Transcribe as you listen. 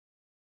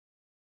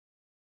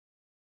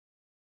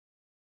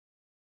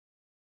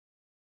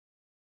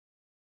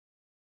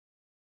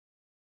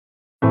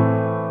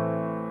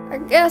I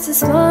guess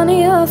it's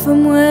funnier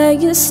from where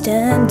you're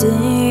standing,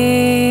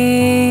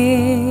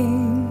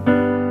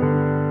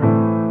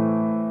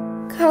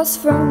 'cause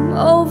from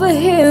over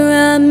here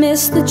I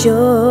miss the joke.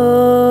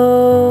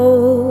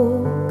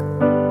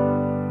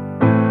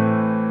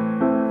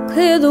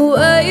 Clear the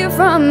way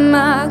from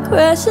my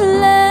crash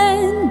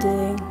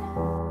landing.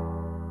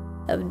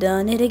 I've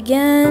done it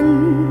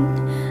again,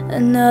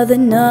 another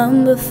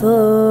number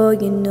for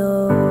your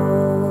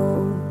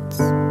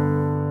notes.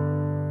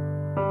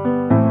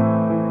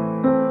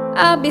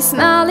 I'd be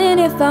smiling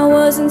if I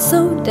wasn't so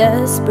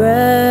desperate.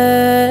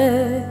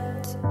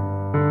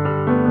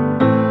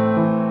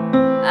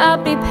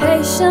 I'd be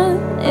patient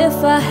if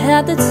I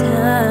had the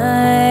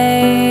time.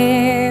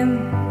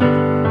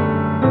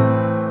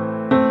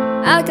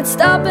 I could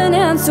stop and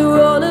answer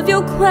all of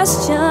your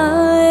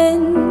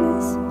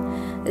questions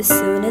as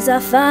soon as I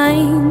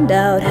find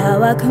out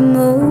how I can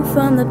move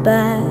from the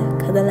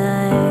back of the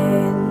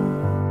line.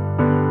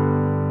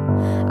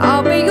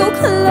 I'll be your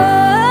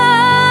clown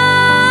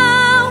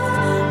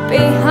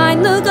behind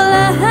the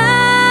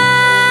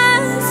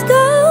glass.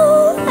 Go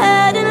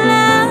ahead and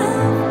laugh,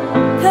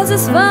 'cause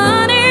it's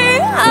funny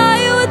how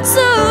you would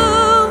too.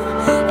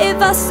 If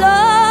I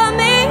saw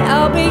me,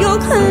 I'll be your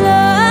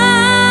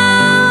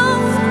clown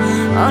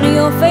on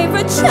your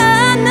favorite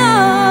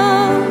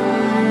channel.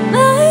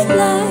 My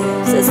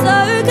life's a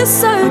circus,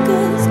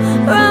 circus,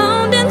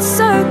 round in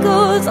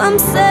circles. I'm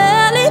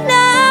sailing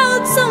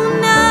out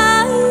tonight.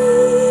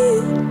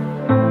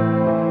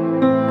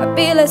 I'd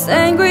be less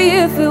angry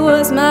if it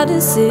was my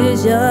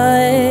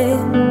decision,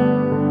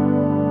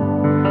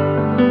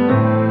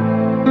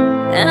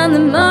 and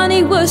the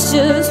money was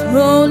just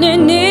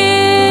rolling in.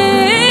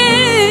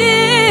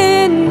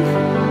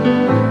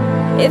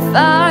 If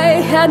I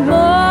had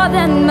more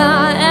than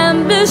my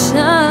ambition,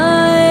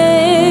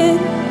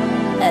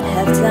 I'd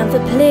have time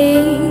for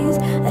please,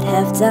 I'd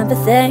have time for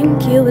thank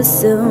you as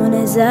soon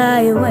as I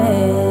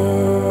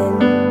win.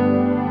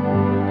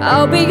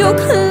 I'll be your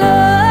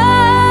clown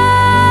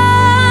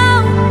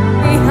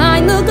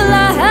behind the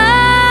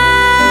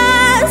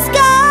glass.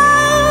 Go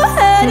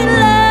ahead and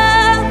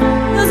laugh,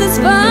 'cause it's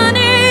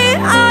funny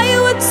how you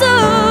would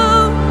too.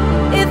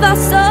 If I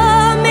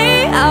saw me,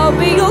 I'll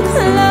be your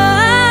clown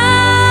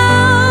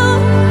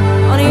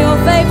on your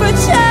favorite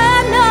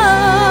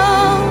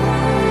channel.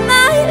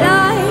 My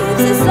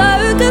life's a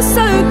circus,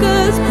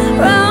 circus,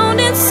 round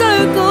in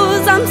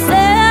circles. I'm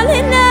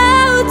sailing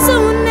out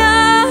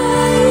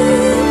tonight.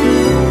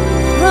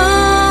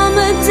 From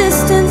a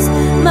distance,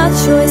 my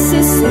choice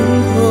is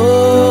simple.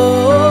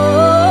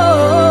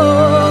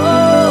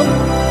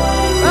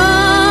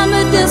 From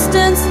a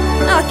distance,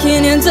 I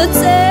can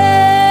entertain.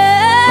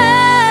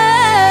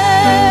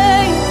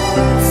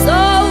 So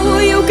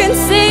you can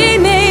see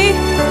me,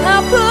 I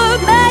put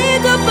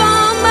makeup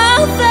on my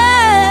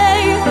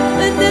face,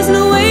 but there's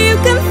no way you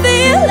can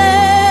feel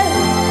it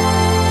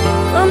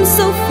from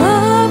so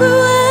far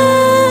away.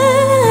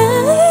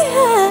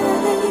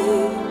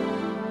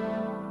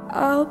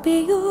 I'll be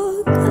your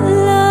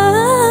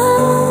clown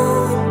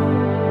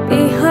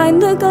behind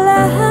the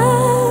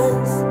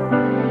glass.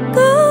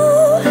 Go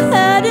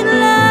ahead and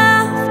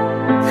laugh,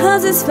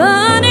 'cause it's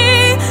funny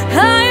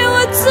how you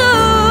would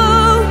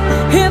too.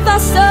 If I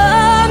saw